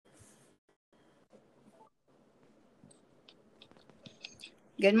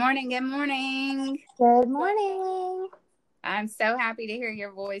Good morning. Good morning. Good morning. I'm so happy to hear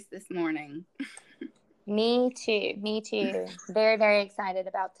your voice this morning. Me too. Me too. Very, very excited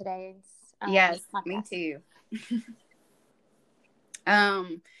about today's Yes, podcast. me too.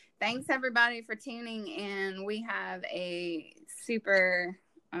 Thanks everybody for tuning in. We have a super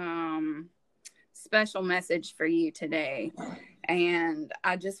special message for you today. And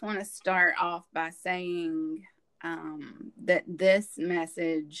I just want to start off by saying that this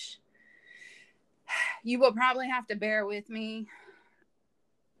message, you will probably have to bear with me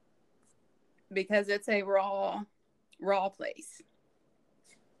because it's a raw place.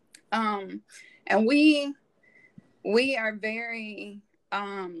 And we are very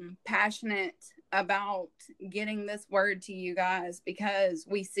passionate about getting this word to you guys because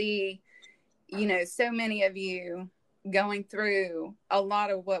we see, so many of you going through a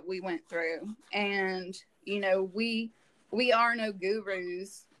lot of what we went through. And, we are no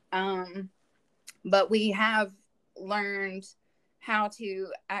gurus, but we have learned how to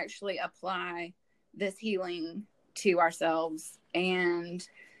actually apply this healing to ourselves and,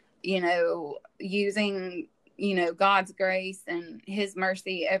 using, God's grace and his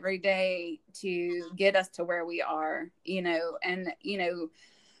mercy every day to get us to where we are, and,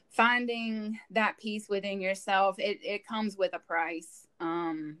 finding that peace within yourself, it comes with a price.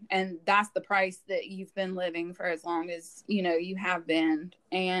 And that's the price that you've been living for as long as, you have been.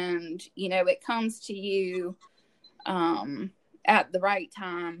 And, it comes to you, at the right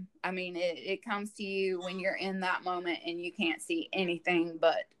time. I mean, it comes to you when you're in that moment and you can't see anything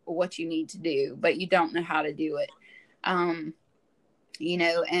but what you need to do, but you don't know how to do it. And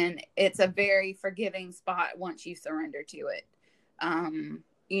it's a very forgiving spot once you surrender to it.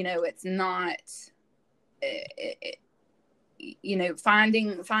 It's not,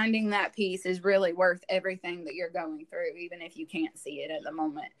 finding that peace is really worth everything that you're going through, even if you can't see it at the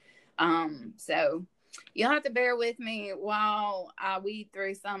moment. So you'll have to bear with me while I weed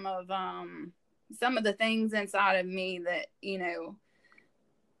through some of the things inside of me that,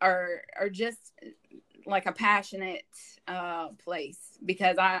 are just like a passionate place,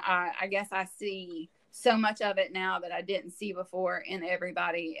 because I guess I see so much of it now that I didn't see before in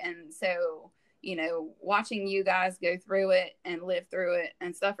everybody. And so, watching you guys go through it and live through it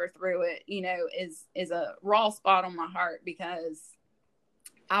and suffer through it, is a raw spot on my heart, because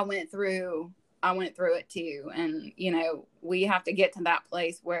I went through it too. And, we have to get to that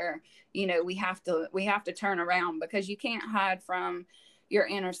place where, we have to turn around, because you can't hide from your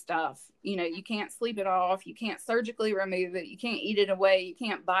inner stuff. You can't sleep it off. You can't surgically remove it. You can't eat it away. You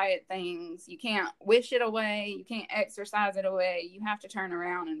can't buy it things. You can't wish it away. You can't exercise it away. You have to turn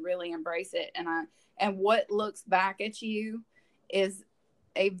around and really embrace it. And what looks back at you is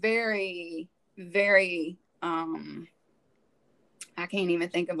a very, very, I can't even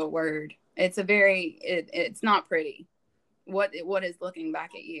think of a word. It's not pretty what is looking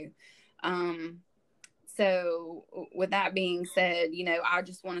back at you. So with that being said, I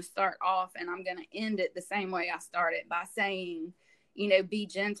just want to start off, and I'm going to end it the same way I started, by saying, be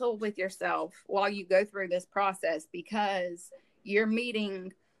gentle with yourself while you go through this process, because you're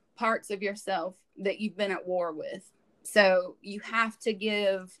meeting parts of yourself that you've been at war with. So you have to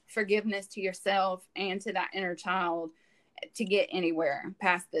give forgiveness to yourself and to that inner child to get anywhere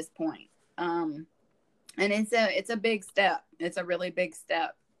past this point. And it's a big step. It's a really big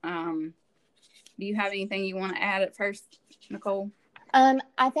step. Do you have anything you want to add at first, Nicole?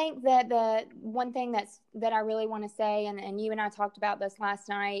 I think that the one thing that I really want to say, and you and I talked about this last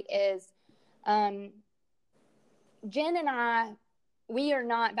night, is Jen and I, we are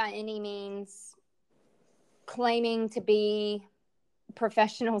not by any means claiming to be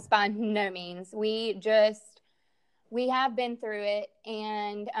professionals, by no means. We have been through it,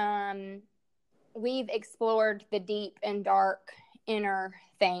 and we've explored the deep and dark inner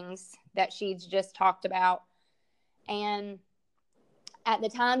things that she's just talked about. And at the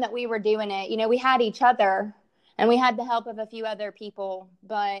time that we were doing it, we had each other and we had the help of a few other people.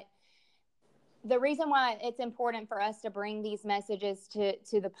 But the reason why it's important for us to bring these messages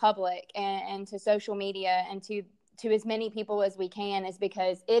to the public and to social media and to as many people as we can is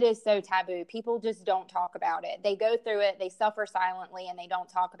because it is so taboo. People just don't talk about it. They go through it, they suffer silently, and they don't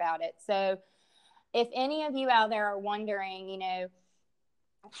talk about it. So if any of you out there are wondering,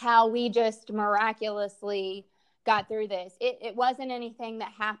 how we just miraculously got through this, it wasn't anything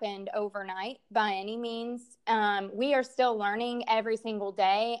that happened overnight by any means. We are still learning every single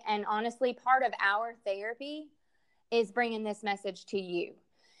day. And honestly, part of our therapy is bringing this message to you.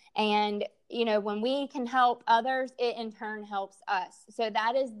 And, you know, when we can help others, it in turn helps us. So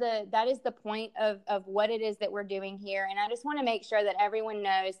that is the point of what it is that we're doing here. And I just want to make sure that everyone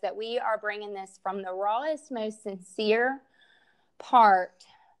knows that we are bringing this from the rawest, most sincere part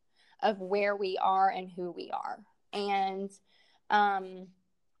of where we are and who we are. And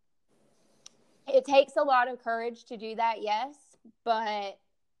it takes a lot of courage to do that, yes, but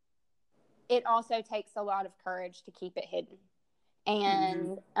it also takes a lot of courage to keep it hidden.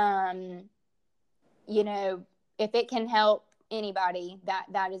 And you know, if it can help anybody, that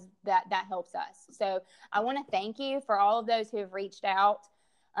helps us. So I want to thank you for all of those who have reached out,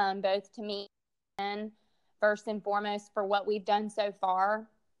 both to me and first and foremost for what we've done so far.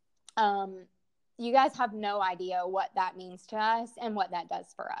 You guys have no idea what that means to us and what that does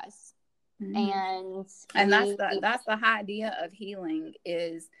for us. And that's the idea of healing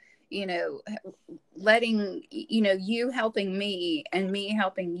is, you know, letting, you know, you helping me and me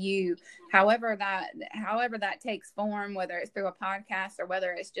helping you, however that takes form, whether it's through a podcast or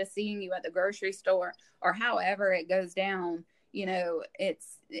whether it's just seeing you at the grocery store or however it goes down. You know,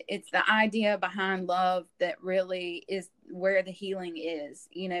 it's the idea behind love that really is where the healing is,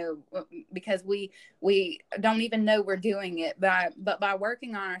 you know, because we don't even know we're doing it, but by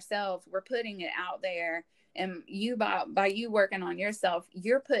working on ourselves, we're putting it out there. And you, by you working on yourself,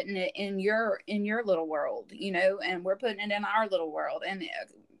 you're putting it in your little world, you know, and we're putting it in our little world. And,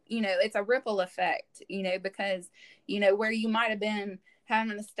 you know, it's a ripple effect, you know, because, you know, where you might've been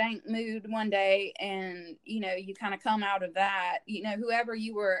having a stank mood one day and, you know, you kind of come out of that, you know, whoever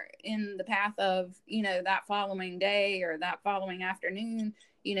you were in the path of, you know, that following day or that following afternoon,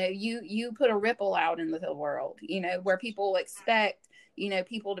 you know, you put a ripple out into the world, you know, where people expect, you know,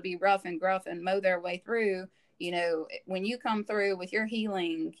 people to be rough and gruff and mow their way through. You know, when you come through with your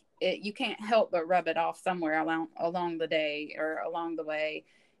healing, you can't help but rub it off somewhere along the day or along the way.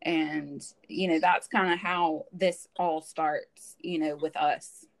 And, you know, that's kind of how this all starts, you know, with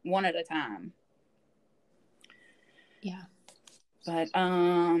us one at a time. Yeah. But,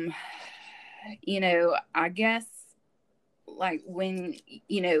 you know, I guess like when,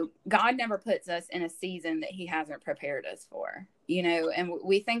 you know, God never puts us in a season that he hasn't prepared us for, you know, and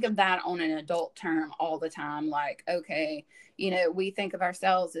we think of that on an adult term all the time. Like, okay, you know, we think of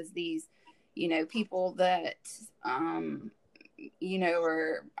ourselves as these, you know, people that, you know,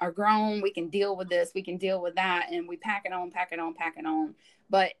 are grown, we can deal with this, we can deal with that, and we pack it on.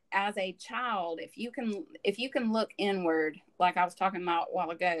 But as a child, if you can look inward, like I was talking about a while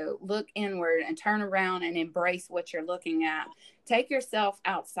ago, look inward and turn around and embrace what you're looking at. Take yourself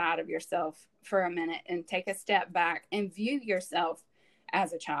outside of yourself for a minute and take a step back and view yourself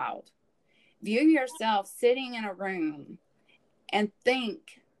as a child. View yourself sitting in a room and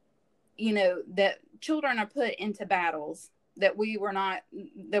think, you know, that children are put into battles that we were not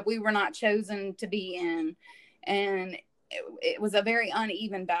chosen to be in, and it was a very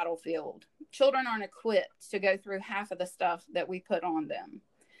uneven battlefield. Children aren't equipped to go through half of the stuff that we put on them,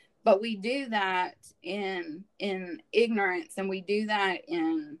 but we do that in ignorance, and we do that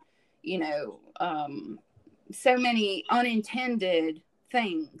in, you know, so many unintended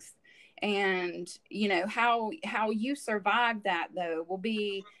things. And, you know, how you survive that, though, will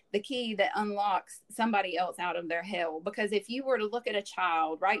be the key that unlocks somebody else out of their hell. Because if you were to look at a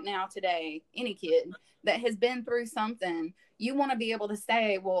child right now today, any kid that has been through something, you want to be able to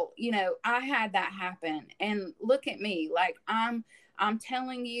say, well, you know, I had that happen, and look at me. Like, I'm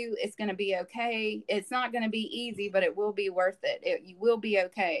telling you, it's going to be okay. It's not going to be easy, but it will be worth it. You will be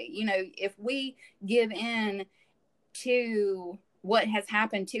okay. You know, if we give in to what has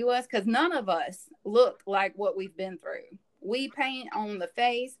happened to us, because none of us look like what we've been through. We paint on the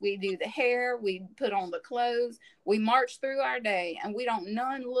face, we do the hair, we put on the clothes, we march through our day, and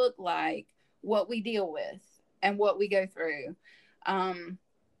none look like what we deal with and what we go through,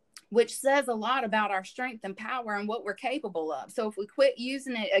 which says a lot about our strength and power and what we're capable of. So if we quit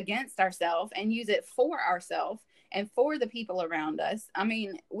using it against ourselves and use it for ourselves and for the people around us, I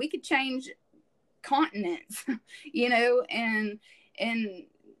mean, we could change continents, you know, and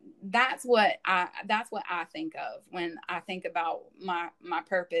that's what I think of when I think about my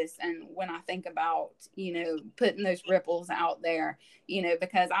purpose, and when I think about, you know, putting those ripples out there, you know,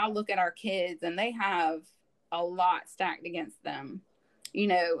 because I look at our kids and they have a lot stacked against them, you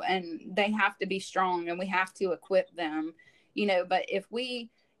know, and they have to be strong, and we have to equip them, you know. But if we,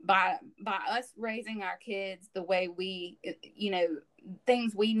 by us raising our kids the way we, you know,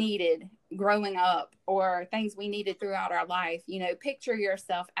 things we needed growing up or things we needed throughout our life, you know, picture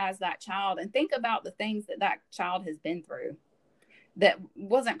yourself as that child and think about the things that child has been through that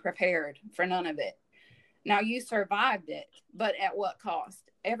wasn't prepared for none of it. Now, you survived it, but at what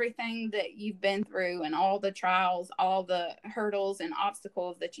cost? everything that you've been through and all the trials, all the hurdles and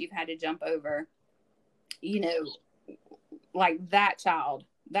obstacles that you've had to jump over, you know, like that child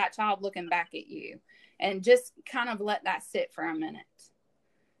looking back at you, and just kind of let that sit for a minute,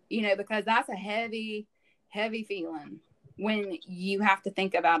 you know, because that's a heavy, heavy feeling when you have to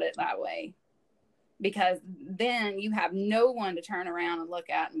think about it that way, because then you have no one to turn around and look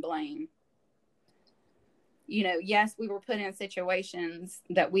at and blame. You know, yes, we were put in situations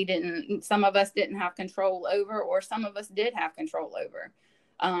that some of us didn't have control over, or some of us did have control over.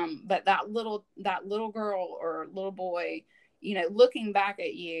 But that little girl or little boy, you know, looking back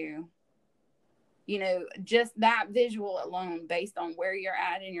at you, you know, just that visual alone, based on where you're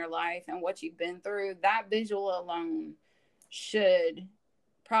at in your life and what you've been through, that visual alone should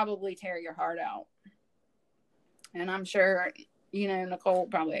probably tear your heart out. And I'm sure, you know, Nicole,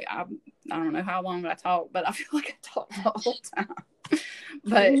 probably, I don't know how long I talk, but I feel like I talked the whole time.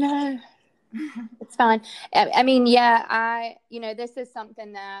 But no, it's fine. I mean, yeah, you know, this is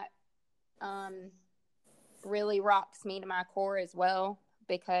something that really rocks me to my core as well,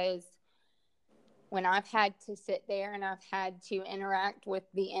 because when I've had to sit there and I've had to interact with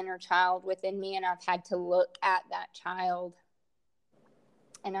the inner child within me, and I've had to look at that child,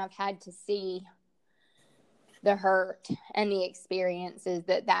 and I've had to see the hurt and the experiences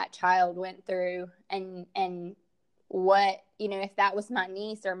that child went through, and what, you know, if that was my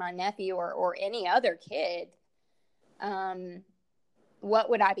niece or my nephew or any other kid, what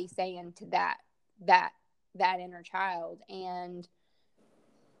would I be saying to that inner child? And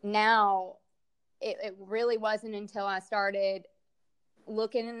now it really wasn't until I started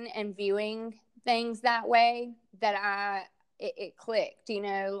looking and viewing things that way that it clicked, you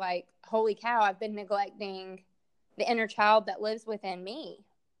know, like, holy cow, I've been neglecting the inner child that lives within me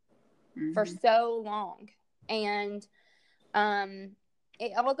for so long. And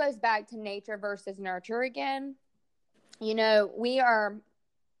it all goes back to nature versus nurture again. You know, we are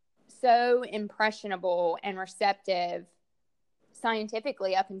so impressionable and receptive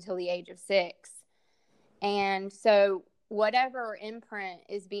scientifically up until the age of 6. And so whatever imprint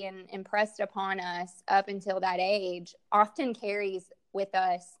is being impressed upon us up until that age often carries with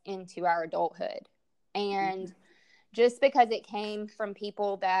us into our adulthood. And just because it came from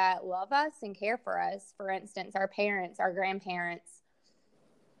people that love us and care for us, for instance, our parents, our grandparents,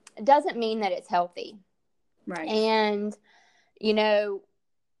 doesn't mean that it's healthy. Right. And, you know,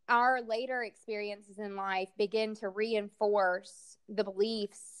 our later experiences in life begin to reinforce the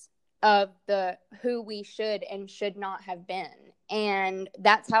beliefs of who we should and should not have been. And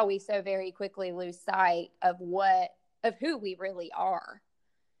that's how we so very quickly lose sight of who we really are.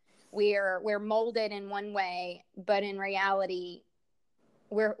 We're molded in one way, but in reality,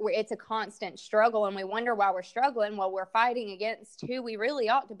 it's a constant struggle, and we wonder why we're struggling. Well, we're fighting against who we really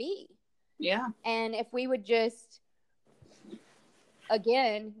ought to be. Yeah. And if we would just,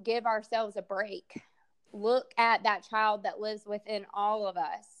 again, give ourselves a break, look at that child that lives within all of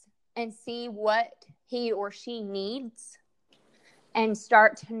us and see what he or she needs, and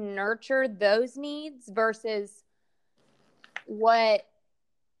start to nurture those needs versus what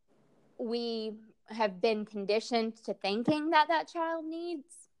we have been conditioned to thinking that child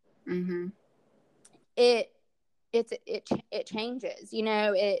needs, it changes, you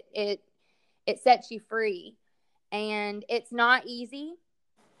know, it sets you free. And it's not easy,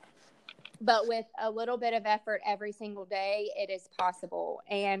 but with a little bit of effort every single day, it is possible.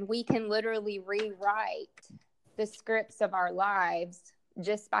 And we can literally rewrite the scripts of our lives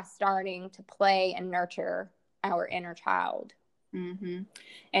just by starting to play and nurture our inner child.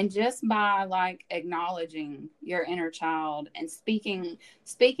 And just by like acknowledging your inner child and speaking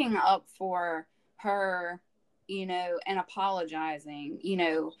up for her, you know, and apologizing, you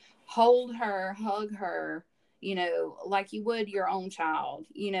know, hold her, hug her, you know, like you would your own child,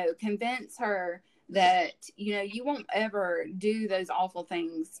 you know, convince her that, you know, you won't ever do those awful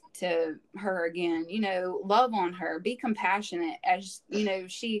things to her again, you know, love on her, be compassionate, as, you know,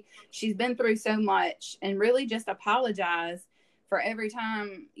 she's been through so much, and really just apologize for every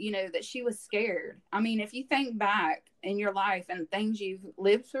time, you know, that she was scared. I mean, if you think back in your life and things you've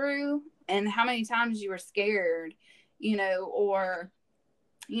lived through and how many times you were scared, you know, or,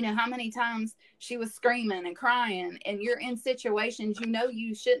 you know, how many times she was screaming and crying, and you're in situations, you know,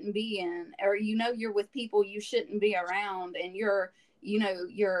 you shouldn't be in, or, you know, you're with people you shouldn't be around, and you're, you know,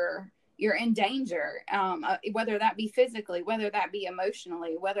 you're in danger, whether that be physically, whether that be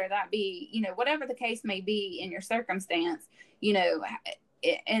emotionally, whether that be, you know, whatever the case may be in your circumstance, you know,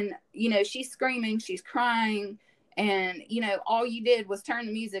 and, you know, she's screaming, she's crying, and, you know, all you did was turn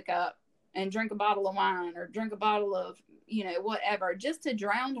the music up and drink a bottle of wine or drink a bottle of whatever, just to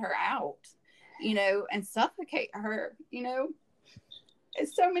drown her out, and suffocate her.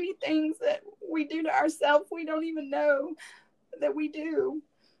 It's so many things that we do to ourselves we don't even know that we do.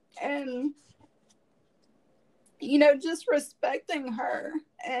 And, just respecting her.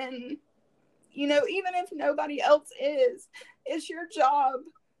 And, even if nobody else is, it's your job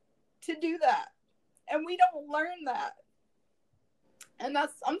to do that. And we don't learn that. And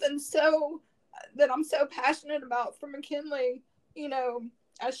that's something that I'm so passionate about for McKinley,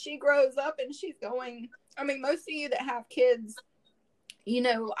 as she grows up and she's going. I mean, most of you that have kids, I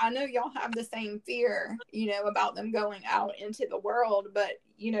know y'all have the same fear, about them going out into the world, but,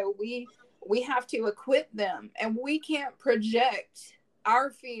 we have to equip them, and we can't project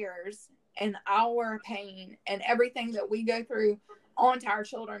our fears and our pain and everything that we go through onto our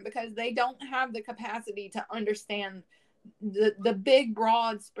children, because they don't have the capacity to understand the big,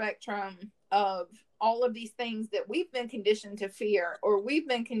 broad spectrum of all of these things that we've been conditioned to fear, or we've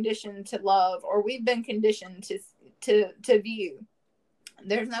been conditioned to love, or we've been conditioned to view.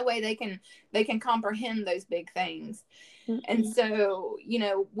 There's no way they can comprehend those big things. Mm-hmm. And so,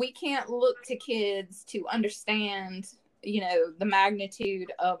 we can't look to kids to understand, the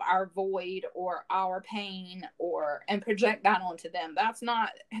magnitude of our void or our pain and project that onto them. That's not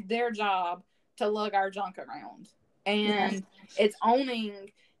their job to lug our junk around. And it's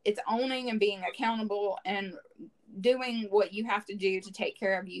owning and being accountable and doing what you have to do to take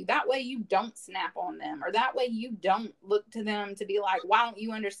care of you. That way you don't snap on them, or that way you don't look to them to be like, why don't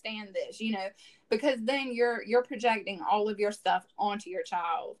you understand this? Because then you're projecting all of your stuff onto your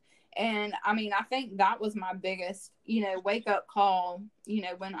child. And I mean, I think that was my biggest, wake up call,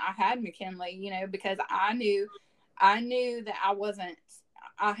 when I had McKinley, because I knew that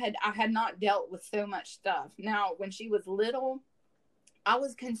I had not dealt with so much stuff. Now, when she was little, I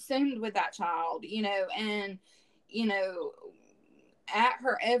was consumed with that child, and, at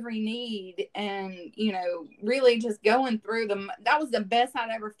her every need, and, really just going through them. That was the best I'd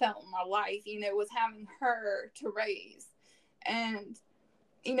ever felt in my life, was having her to raise. And,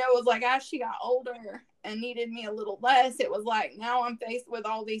 it was like, as she got older and needed me a little less, it was like, now I'm faced with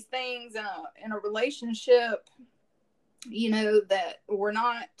all these things in a relationship, that were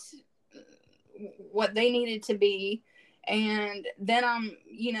not what they needed to be. And then I'm,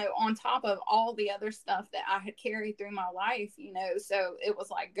 on top of all the other stuff that I had carried through my life, so it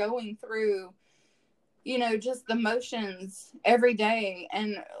was like going through, just the motions every day.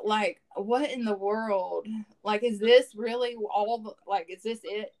 And like, what in the world, like, is this really all, like, is this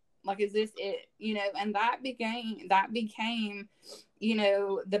it? Like, is this it? And that became,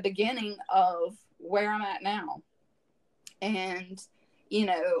 the beginning of where I'm at now. And,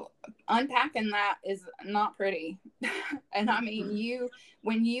 unpacking that is not pretty. And I mean,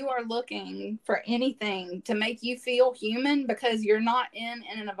 when you are looking for anything to make you feel human, because you're not in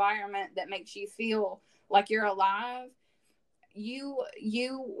an environment that makes you feel like you're alive, you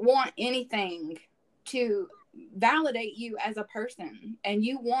want anything to validate you as a person, and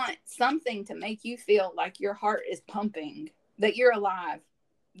you want something to make you feel like your heart is pumping, that you're alive.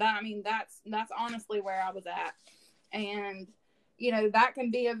 That's honestly where I was at. And that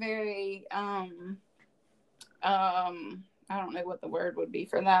can be a very I don't know what the word would be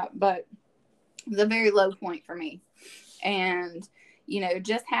for that, but it's a very low point for me. And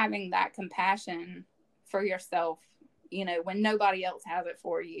just having that compassion for yourself, when nobody else has it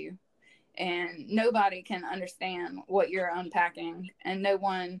for you, and nobody can understand what you're unpacking, and no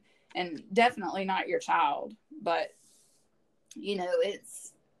one, and definitely not your child. But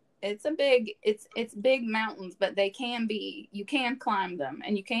it's big mountains, but you can climb them,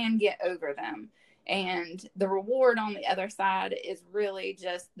 and you can get over them. And the reward on the other side is really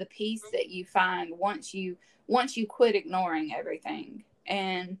just the peace that you find once you quit ignoring everything.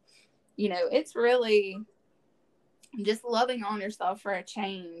 And it's really just loving on yourself for a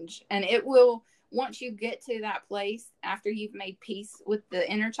change. And it will, once you get to that place after you've made peace with the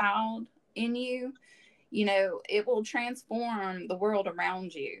inner child in you, it will transform the world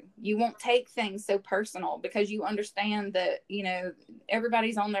around you. You won't take things so personal, because you understand that,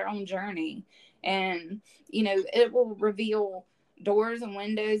 everybody's on their own journey. And, it will reveal doors and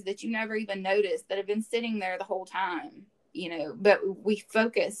windows that you never even noticed that have been sitting there the whole time, but we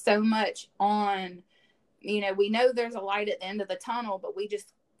focus so much on, we know there's a light at the end of the tunnel, but we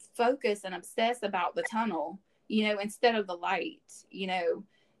just focus and obsess about the tunnel, instead of the light,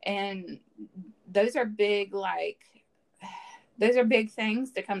 and those are big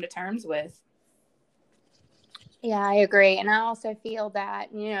things to come to terms with. Yeah, I agree. And I also feel that,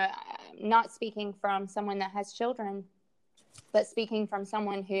 not speaking from someone that has children, but speaking from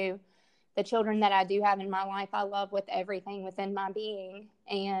someone who the children that I do have in my life, I love with everything within my being.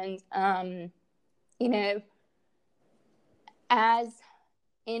 And, you know, as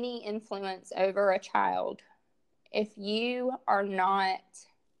any influence over a child, if you are not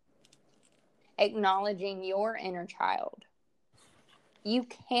acknowledging your inner child, you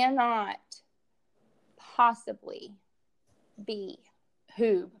cannot possibly be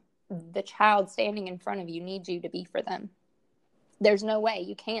who the child standing in front of you needs you to be for them. There's no way.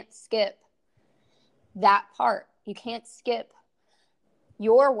 You can't skip that part. You can't skip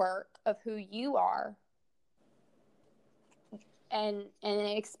your work of who you are and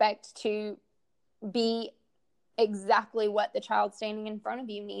expect to be exactly what the child standing in front of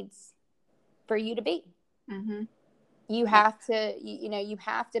you needs for you to be. Mm-hmm. You have to, you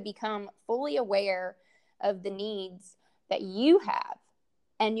have to become fully aware of the needs that you have,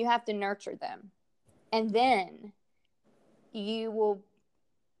 and you have to nurture them. And then you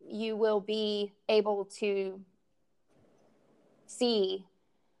will be able to see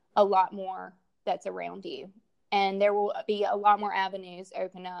a lot more that's around you. And there will be a lot more avenues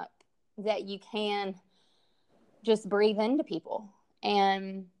open up that you can just breathe into people.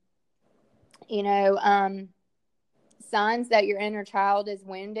 And, signs that your inner child is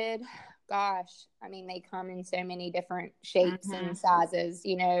wounded, gosh, I mean, they come in so many different shapes Mm-hmm. and sizes,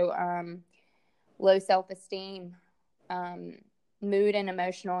 low self-esteem, mood and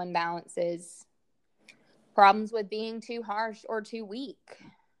emotional imbalances, problems with being too harsh or too weak,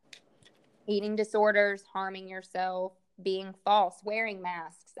 eating disorders, harming yourself, being false, wearing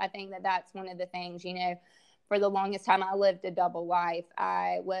masks. I think that that's one of the things, for the longest time I lived a double life.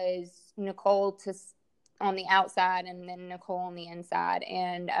 I was Nicole on the outside and then Nicole on the inside.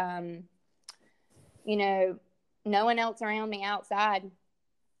 And, no one else around me outside. I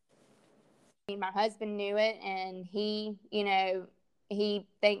mean, my husband knew it, and he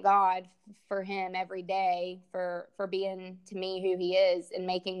thank God for him every day for being to me who he is and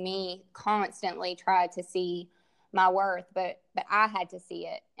making me constantly try to see my worth. But I had to see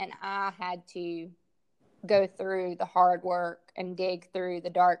it, and I had to go through the hard work and dig through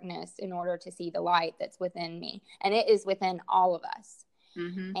the darkness in order to see the light that's within me. And it is within all of us.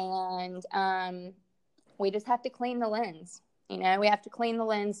 Mm-hmm. And we just have to clean the lens. We have to clean the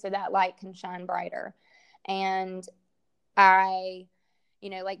lens so that light can shine brighter. And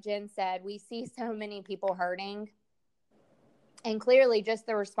like Jen said, we see so many people hurting. And clearly just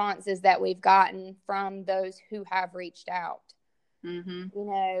the responses that we've gotten from those who have reached out.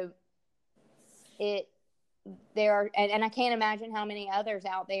 Mm-hmm. There are, and I can't imagine how many others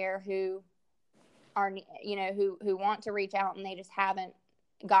out there who are, who want to reach out and they just haven't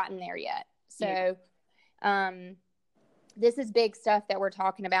gotten there yet. So, this is big stuff that we're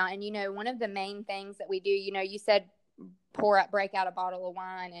talking about. And, one of the main things that we do, you said break out a bottle of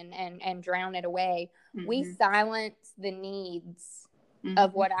wine and drown it away. Mm-hmm. We silence the needs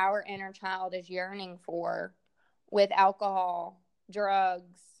of what our inner child is yearning for with alcohol,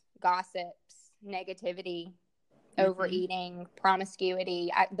 drugs, gossips, negativity, overeating,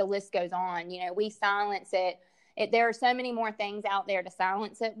 promiscuity. The list goes on. We silence it. There are so many more things out there to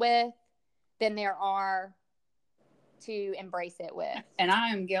silence it with than there are to embrace it with. And I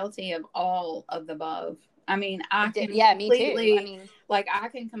am guilty of all of the above. I mean, me too. I mean, I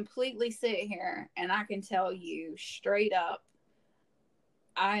can completely sit here and I can tell you straight up,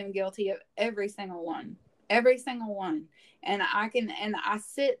 I am guilty of every single one. And I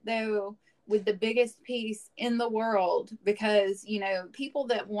sit though with the biggest peace in the world, because, people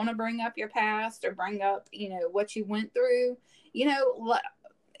that want to bring up your past or bring up, what you went through,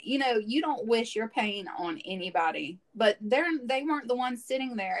 you don't wish your pain on anybody, but they weren't the ones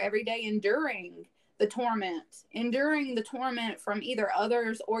sitting there every day enduring the torment from either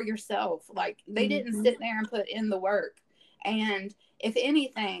others or yourself. Like, they didn't sit there and put in the work. And if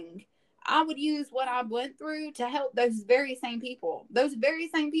anything, I would use what I went through to help those very same people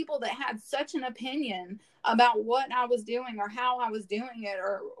that had such an opinion about what I was doing or how I was doing it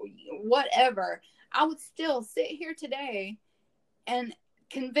or whatever. I would still sit here today and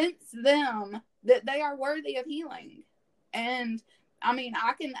convince them that they are worthy of healing. And I mean,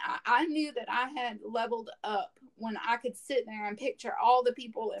 I knew that I had leveled up when I could sit there and picture all the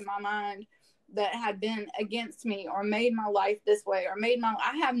people in my mind that had been against me or made my life this way or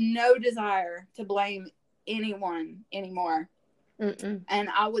I have no desire to blame anyone anymore. Mm-mm. And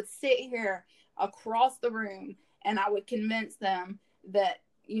I would sit here across the room and I would convince them that,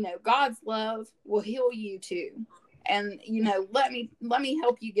 God's love will heal you too. And, let me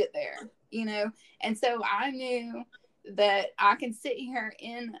help you get there, And so I knew that I can sit here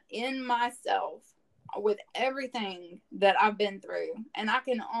in myself with everything that I've been through, and I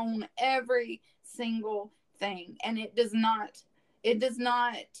can own every single thing, and it does not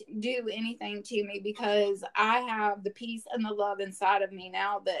do anything to me, because I have the peace and the love inside of me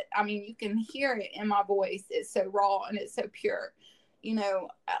now that, I mean, you can hear it in my voice. It's so raw and it's so pure, you know,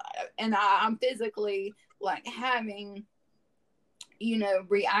 and I'm physically like having, you know,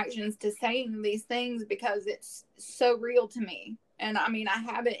 reactions to saying these things because it's so real to me. And I mean, I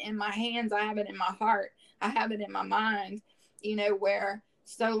have it in my hands, I have it in my heart, I have it in my mind, you know, where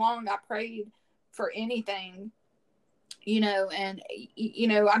so long I prayed for anything, you know, and, you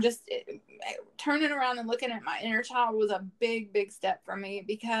know, turning around and looking at my inner child was a big, big step for me,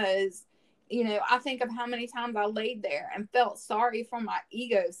 because, you know, I think of how many times I laid there and felt sorry for my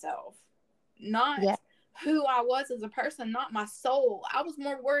ego self, not who I was as a person, not my soul. I was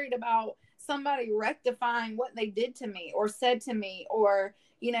more worried about somebody rectifying what they did to me or said to me, or,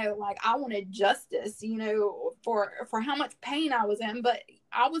 you know, like I wanted justice, you know, for how much pain I was in. But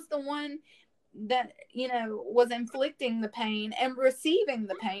I was the one that, you know, was inflicting the pain and receiving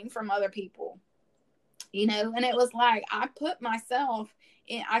the pain from other people, you know. And it was like I put myself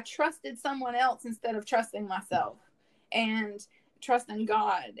in, I trusted someone else instead of trusting myself and trusting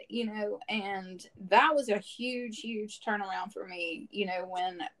God, you know. And that was a huge, huge turnaround for me, you know,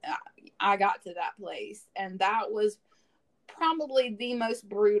 when I got to that place. And that was probably the most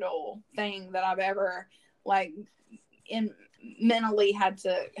brutal thing that I've ever, like, mentally had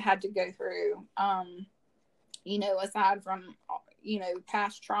to go through, you know, aside from, you know,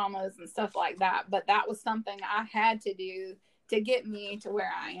 past traumas and stuff like that. But that was something I had to do to get me to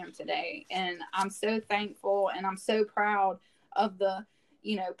where I am today. And I'm so thankful, and I'm so proud of the,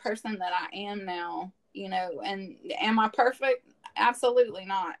 you know, person that I am now, you know. And am I perfect? Absolutely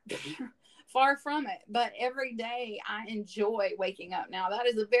not. Far from it. But every day I enjoy waking up now. That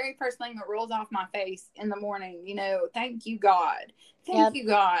is the very first thing that rolls off my face in the morning. You know, thank you, God. Thank you,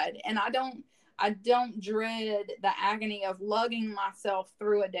 God. And I don't dread the agony of lugging myself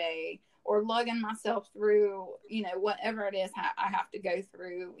through a day, or lugging myself through, you know, whatever it is I have to go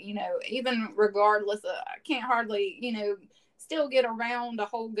through, you know, even regardless of, I can't hardly, you know, still get around a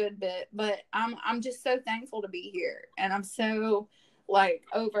whole good bit, but I'm just so thankful to be here. And I'm so, like,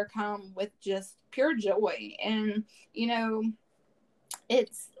 overcome with just pure joy. And, you know,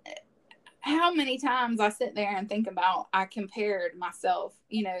 it's how many times I sit there and think about, I compared myself,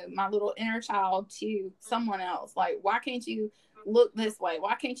 you know, my little inner child, to someone else. Like, why can't you look this way?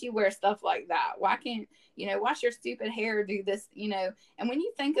 Why can't you wear stuff like that? Why can't, you know, wash your stupid hair, do this, you know? And when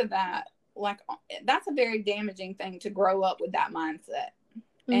you think of that, like, that's a very damaging thing to grow up with that mindset.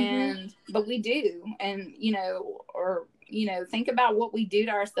 And, but we do. And, you know, or, you know, think about what we do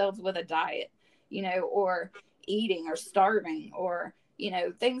to ourselves with a diet, you know, or eating, or starving, or, you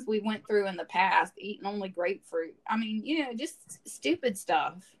know, things we went through in the past, eating only grapefruit. I mean, you know, just stupid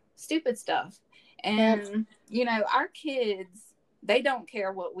stuff. And, you know, our kids, they don't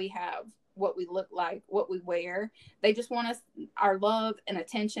care what we have, what we look like, what we wear. They just want us, our love and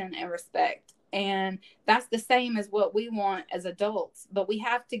attention and respect. And that's the same as what we want as adults, but we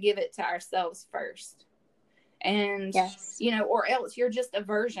have to give it to ourselves first. And, you know, or else you're just a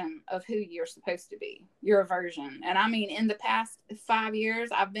version of who you're supposed to be. You're a version. And I mean, in the past 5 years,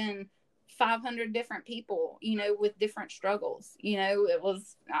 I've been 500 different people, you know, with different struggles. You know,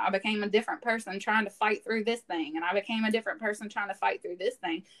 I became a different person trying to fight through this thing. And I became a different person trying to fight through this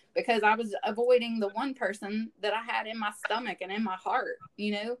thing, because I was avoiding the one person that I had in my stomach and in my heart,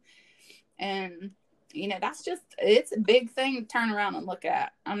 you know. And, you know, it's a big thing to turn around and look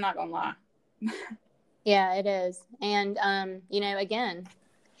at. I'm not going to lie. Yeah, it is. And, you know, again,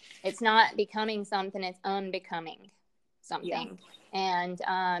 it's not becoming something, it's unbecoming something. Yeah.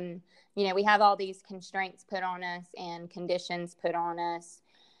 And, you know, we have all these constraints put on us and conditions put on us,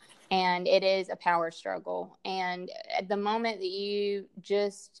 and it is a power struggle. And at the moment that you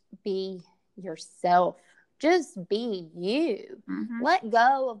just be yourself, just be you, let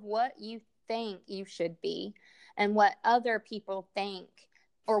go of what you think you should be and what other people think,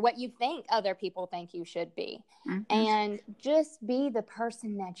 or what you think other people think you should be. And just be the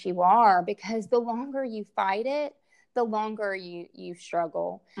person that you are, because the longer you fight it, the longer you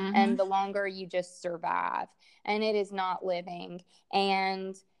struggle, and the longer you just survive, and it is not living.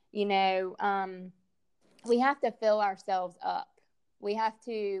 And, you know, we have to fill ourselves up. We have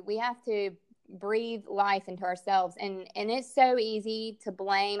to breathe life into ourselves. And it's so easy to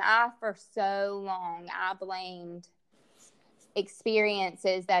blame. For so long, I blamed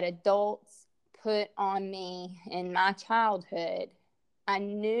experiences that adults put on me in my childhood. I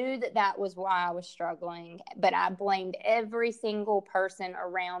knew that that was why I was struggling, but I blamed every single person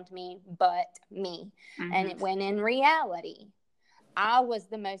around me but me. Mm-hmm. And when in reality, I was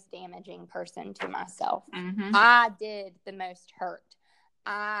the most damaging person to myself. Mm-hmm. I did the most hurt.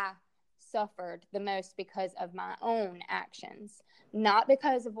 I suffered the most because of my own actions, not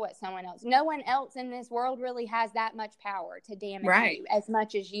because of what someone else. No one else in this world really has that much power to damage you as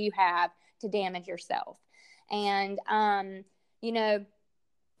much as you have to damage yourself. And, you know,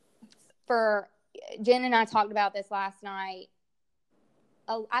 for Jen and I talked about this last night.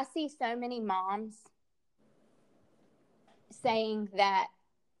 I see so many moms saying that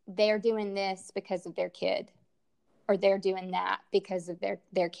they're doing this because of their kid, or they're doing that because of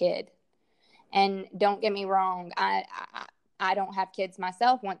their kid. And don't get me wrong, I don't have kids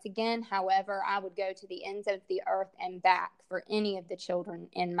myself, once again. However, I would go to the ends of the earth and back for any of the children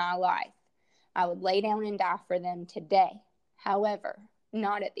in my life. I would lay down and die for them today. However,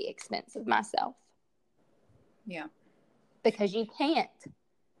 not at the expense of myself. Yeah. Because you can't.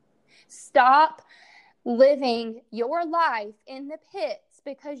 Stop living your life in the pits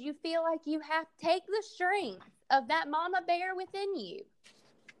because you feel like you have to take the strength of that mama bear within you.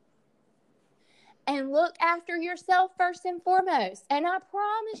 And look after yourself first and foremost. And I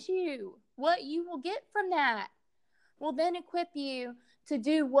promise you, what you will get from that will then equip you to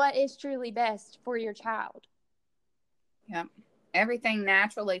do what is truly best for your child. Yeah. Everything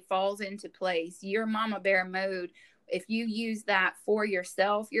naturally falls into place. Your mama bear mode, if you use that for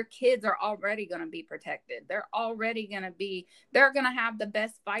yourself, your kids are already going to be protected. They're going to have the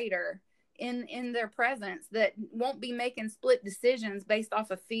best fighter in their presence that won't be making split decisions based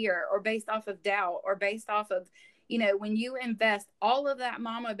off of fear or based off of doubt or based off of, you know, when you invest all of that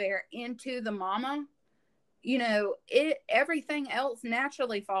mama bear into the mama, you know, everything else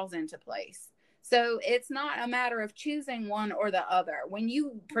naturally falls into place. So it's not a matter of choosing one or the other. When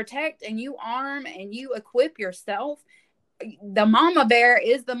you protect and you arm and you equip yourself, the mama bear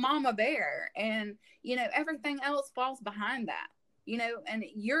is the mama bear. And, you know, everything else falls behind that, you know, and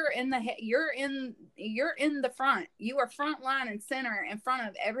you're in the front. You are front line and center in front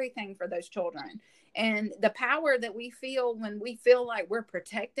of everything for those children. And the power that we feel when we feel like we're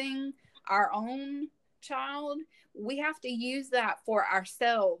protecting our own child, we have to use that for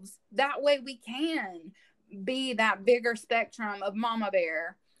ourselves. That way we can be that bigger spectrum of mama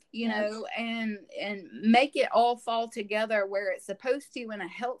bear, you know, and make it all fall together where it's supposed to in a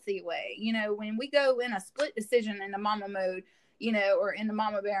healthy way. You know, when we go in a split decision in the mama mode, you know, or in the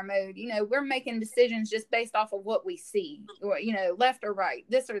mama bear mode, you know, we're making decisions just based off of what we see, or, you know, left or right,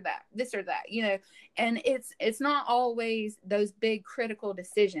 this or that, you know, and it's not always those big critical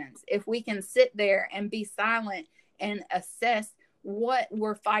decisions. If we can sit there and be silent and assess what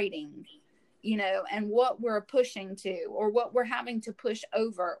we're fighting, you know, and what we're pushing to, or what we're having to push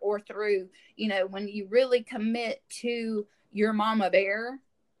over or through, you know, when you really commit to your mama bear,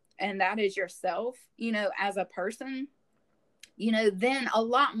 and that is yourself, you know, as a person, you know, then a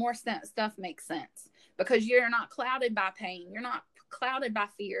lot more stuff makes sense, because you're not clouded by pain. You're not clouded by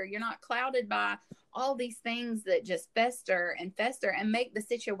fear. You're not clouded by all these things that just fester and make the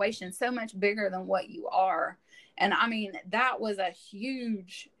situation so much bigger than what you are. And I mean, that was a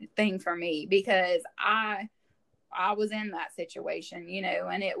huge thing for me, because I was in that situation, you know,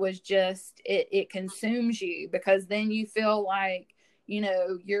 and it was just, it consumes you, because then you feel like, you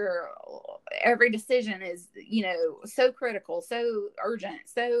know, every decision is, you know, so critical, so urgent,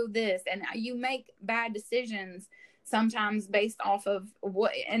 so this, and you make bad decisions sometimes based off of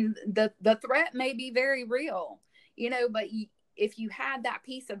what, and the threat may be very real, you know, but if you had that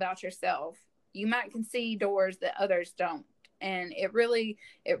peace about yourself, you might can see doors that others don't. And it really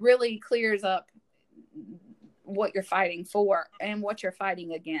clears up what you're fighting for and what you're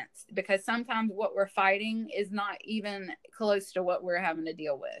fighting against, because sometimes what we're fighting is not even close to what we're having to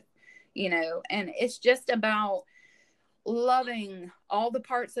deal with, you know. And it's just about loving all the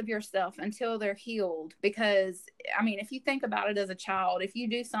parts of yourself until they're healed. Because I mean, if you think about it as a child, if you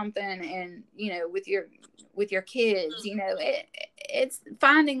do something and, you know, with your kids, you know, it's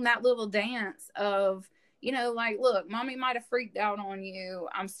finding that little dance of, you know, like, look, mommy might have freaked out on you.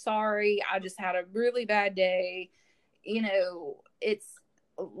 I'm sorry. I just had a really bad day. You know, it's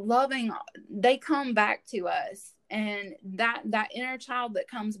loving. They come back to us. And that inner child that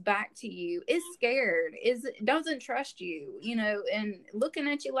comes back to you is scared, doesn't trust you, you know, and looking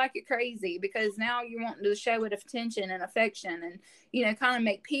at you like you're crazy, because now you're wanting to show it attention and affection and, you know, kind of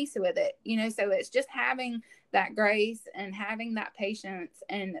make peace with it, you know. So it's just having that grace and having that patience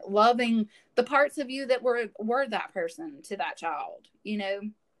and loving the parts of you that were that person to that child, you know.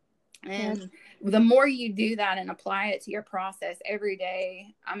 And the more you do that and apply it to your process every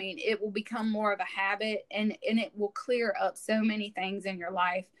day, I mean, it will become more of a habit, and it will clear up so many things in your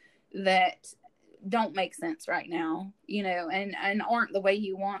life that don't make sense right now, and aren't the way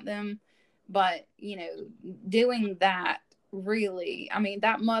you want them. But, doing that really, I mean,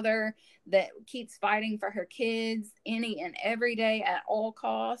 that mother that keeps fighting for her kids any and every day at all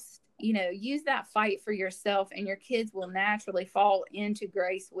costs, use that fight for yourself, and your kids will naturally fall into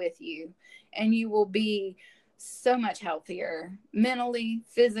grace with you, and you will be so much healthier mentally,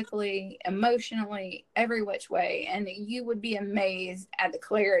 physically, emotionally, every which way. And you would be amazed at the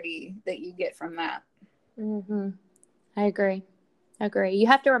clarity that you get from that. Mm-hmm. I agree. You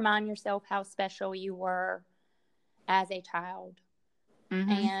have to remind yourself how special you were as a child.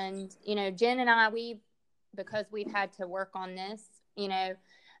 Mm-hmm. And, Jen and I, because we've had to work on this,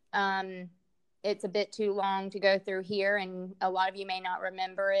 it's a bit too long to go through here, and a lot of you may not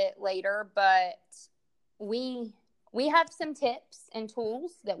remember it later, but we have some tips and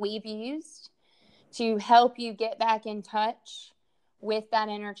tools that we've used to help you get back in touch with that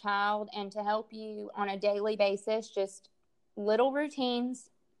inner child, and to help you on a daily basis, just little routines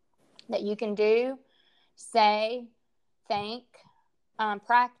that you can do, say, think,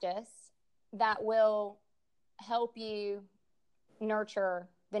 practice, that will help you nurture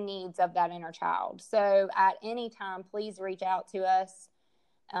the needs of that inner child. So at any time, please reach out to us,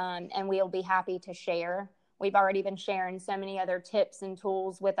 and we'll be happy to share. We've already been sharing so many other tips and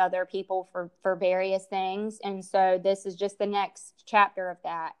tools with other people for various things. And so this is just the next chapter of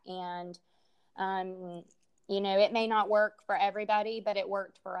that. And, it may not work for everybody, but it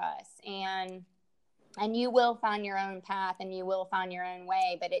worked for us. And you will find your own path, and you will find your own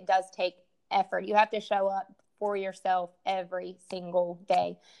way, but it does take effort. You have to show up for yourself every single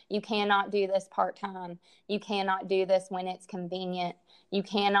day. You cannot do this part-time. You cannot do this when it's convenient. You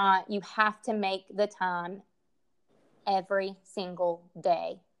have to make the time every single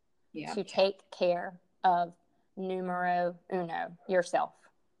day to take care of numero uno, yourself.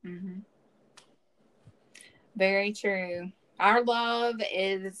 Mm-hmm. Very true. Our love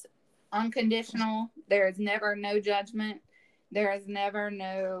is unconditional. There is never no judgment. There is never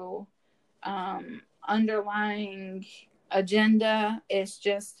no underlying agenda. It's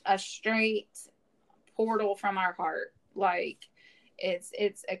just a straight portal from our heart. Like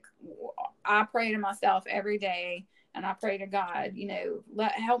I pray to myself every day, and I pray to God,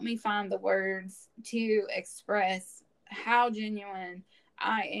 help me find the words to express how genuine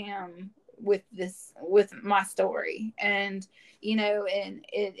I am with my story. And and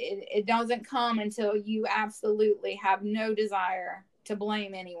it doesn't come until you absolutely have no desire to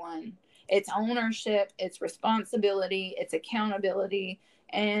blame anyone. It's ownership, it's responsibility, it's accountability,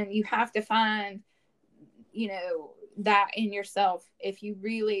 and you have to find that in yourself if you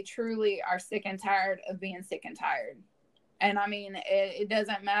really truly are sick and tired of being sick and tired. And I mean, it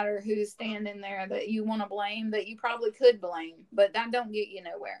doesn't matter who's standing there that you want to blame, that you probably could blame, but that don't get you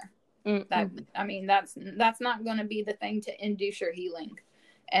nowhere. Mm-hmm. That's not going to be the thing to induce your healing.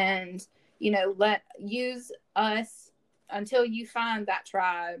 And use us until you find that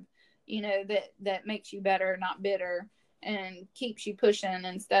tribe, that makes you better, not bitter, and keeps you pushing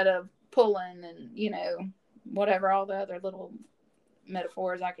instead of pulling, and whatever all the other little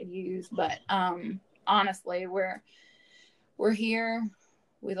metaphors I could use. But honestly, we're here.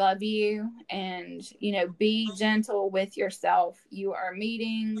 We love you, and be gentle with yourself. You are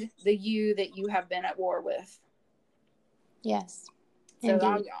meeting the you that you have been at war with. Yes. So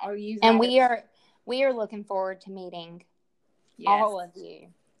I'll use that. And we are looking forward to meeting all of you.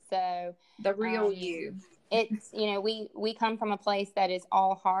 So the real you. It's we come from a place that is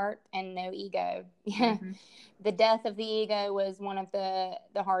all heart and no ego. Mm-hmm. The death of the ego was one of the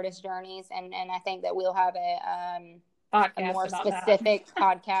hardest journeys, and I think that we'll have a more specific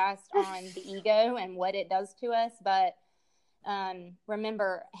podcast on the ego and what it does to us. But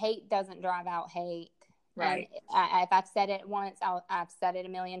remember, hate doesn't drive out hate. Right. And if I've said it once, I've said it a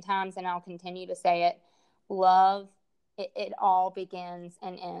million times, and I'll continue to say it. Love, it all begins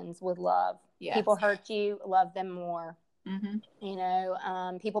and ends with love. Yes. People hurt you, love them more.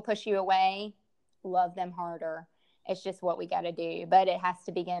 Mm-hmm. People push you away, love them harder. It's just what we got to do. But it has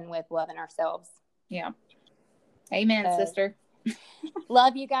to begin with loving ourselves. Yeah. Amen, sister.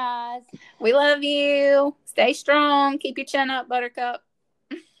 Love you guys. We love you. Stay strong. Keep your chin up, Buttercup.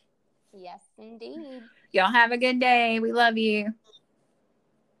 Yes, indeed. Y'all have a good day. We love you.